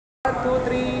2,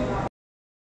 3.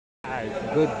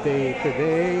 Good day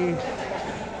today.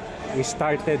 We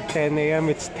started 10 a.m.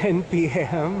 It's 10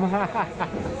 p.m.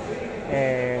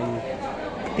 And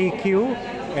TQ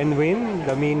and win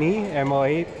the mini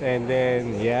MO8, and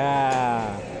then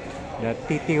yeah, the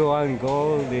TT01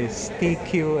 Gold is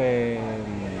TQ and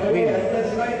win.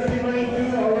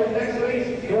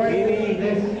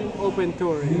 Mini Open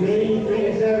Tour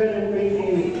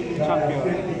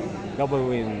champion, double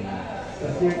win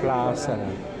class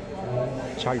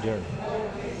Charger.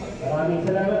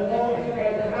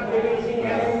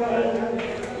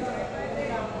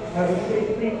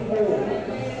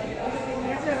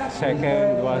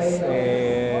 Second was a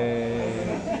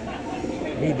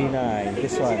BD9.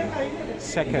 This one,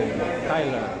 second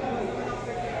Tyler.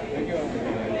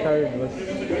 Third was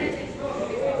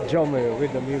Jomer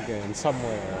with the Mugen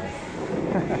somewhere.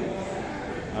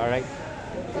 All right.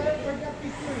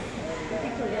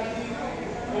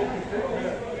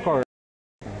 Of course.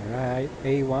 Alright,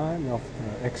 A1 of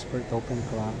the expert open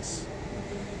class.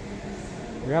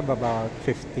 We have about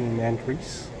 15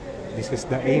 entries. This is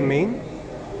the A main,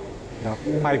 the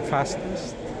 5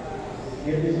 fastest.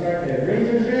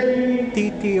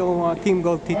 TT01, Team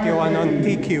Gold TT01 on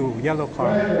TQ, yellow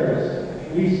card.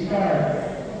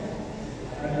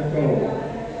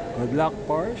 Good luck,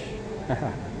 Porsche.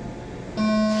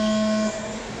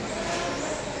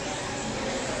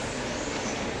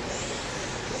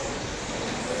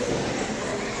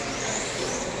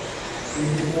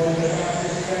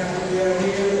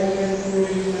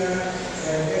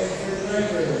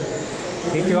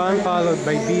 TT1 followed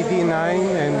by BD9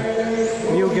 and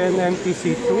Mugen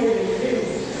MTC2.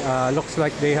 Looks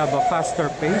like they have a faster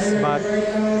pace, but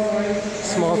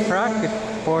small track. If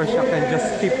Porsche can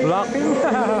just keep blocking.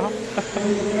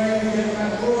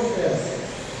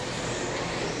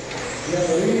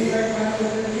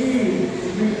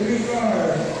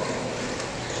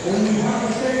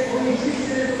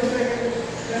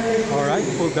 Alright,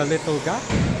 pull the little gap.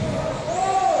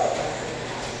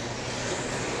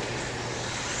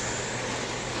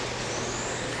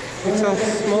 It's a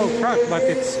small track, but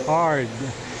it's hard.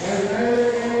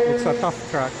 It's a tough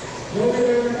track.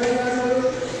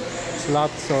 It's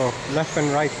lots of left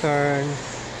and right turn.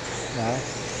 Yeah.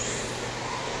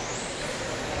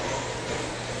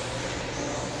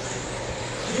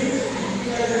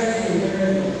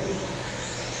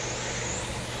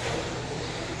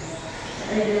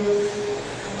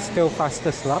 Still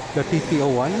fastest lap, the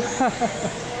TT01.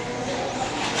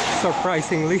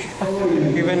 Surprisingly,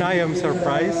 even I am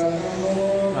surprised.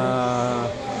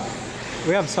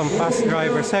 We have some fast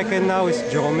drivers. Second now is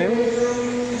Jomil,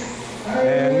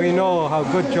 and we know how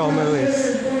good Jomil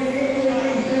is.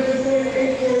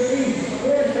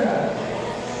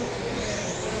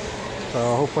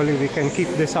 So hopefully we can keep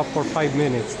this up for 5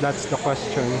 minutes. That's the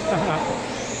question.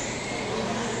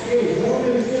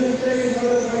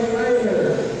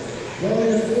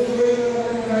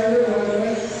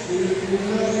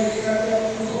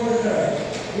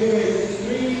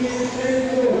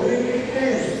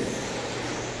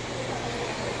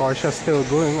 Porsche still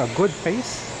going a good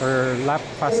pace. Her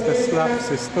fastest laps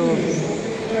is still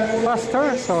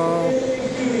faster, so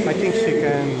I think she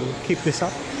can keep this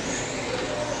up.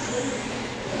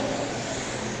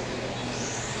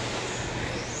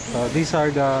 So these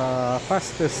are the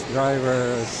fastest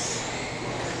drivers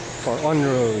for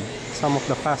on-road, some of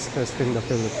the fastest in the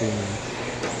Philippines.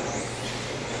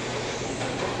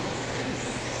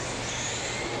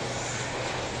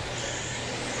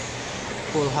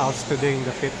 Full house today in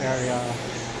the pit area.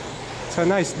 It's a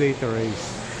nice day to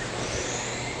race.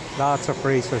 Lots of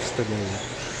racers today.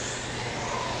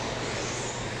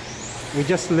 We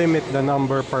just limit the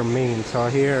number per main. So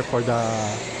here for the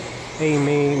A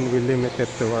main, we limit it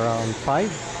to around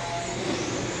 5.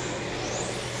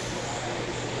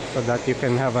 So that you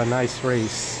can have a nice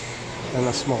race and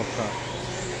a small truck.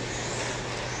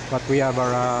 But we have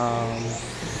around,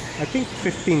 I think,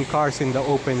 15 cars in the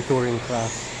open touring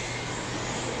class.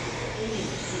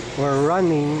 We're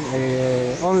running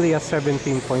only a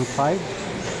 17.5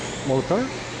 motor,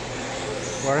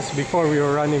 whereas before we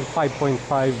were running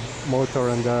 5.5 motor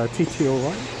on the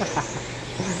TT01.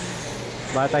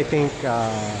 But I think,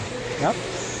 yep,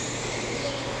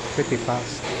 pretty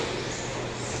fast.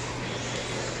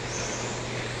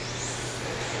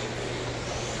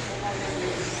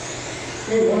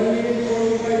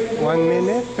 Okay, 1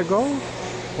 minute to go.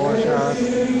 Porsche.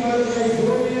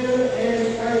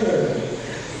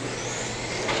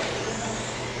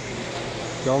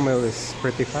 Jomil is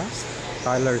pretty fast.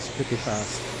 Tyler is pretty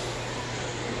fast.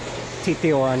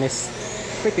 TT01 is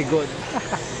pretty good.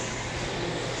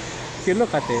 If you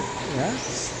look at it, yeah,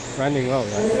 Running well,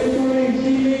 right?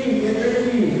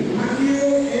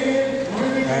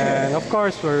 And of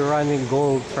course, we're running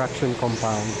Gold traction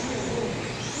compound.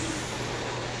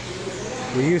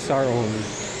 We use our own.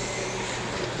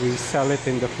 We sell it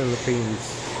in the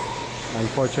Philippines.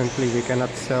 Unfortunately, we cannot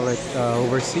sell it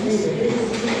overseas.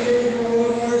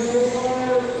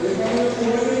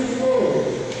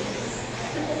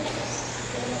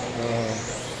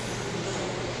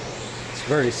 It's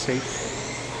very safe.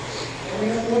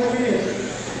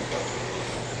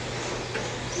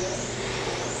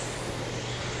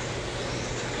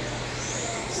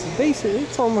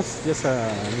 It's almost just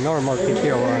a normal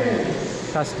TT01.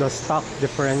 It has the stock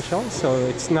differential, so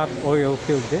it's not oil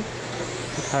filled in.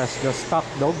 It has the stock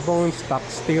dog bone, stock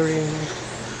steering.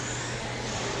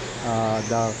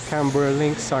 The camber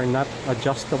links are not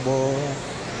adjustable.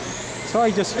 So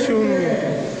I just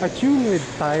tune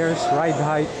with tires, ride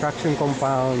height, traction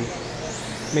compound,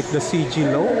 make the CG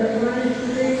low.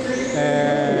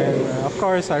 And of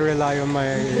course I rely on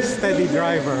my steady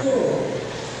driver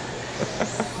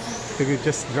to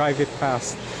just drive it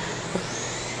fast.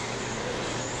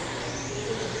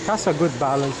 It has a good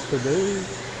balance today.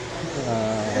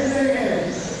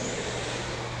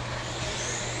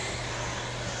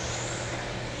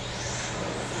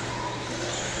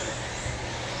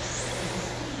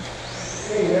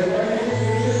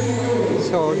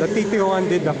 So the TT01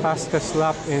 did the fastest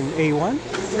lap in A1.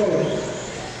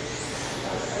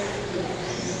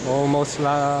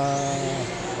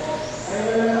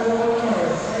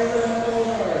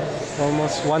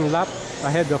 Almost one lap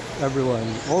ahead of everyone.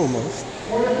 Almost.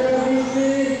 Oh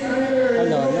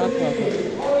no, not that.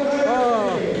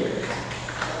 Oh!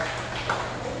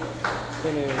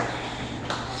 Finish.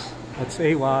 That's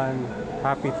A1.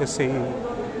 Happy to say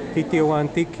TT01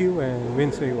 TQ and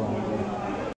wins A1.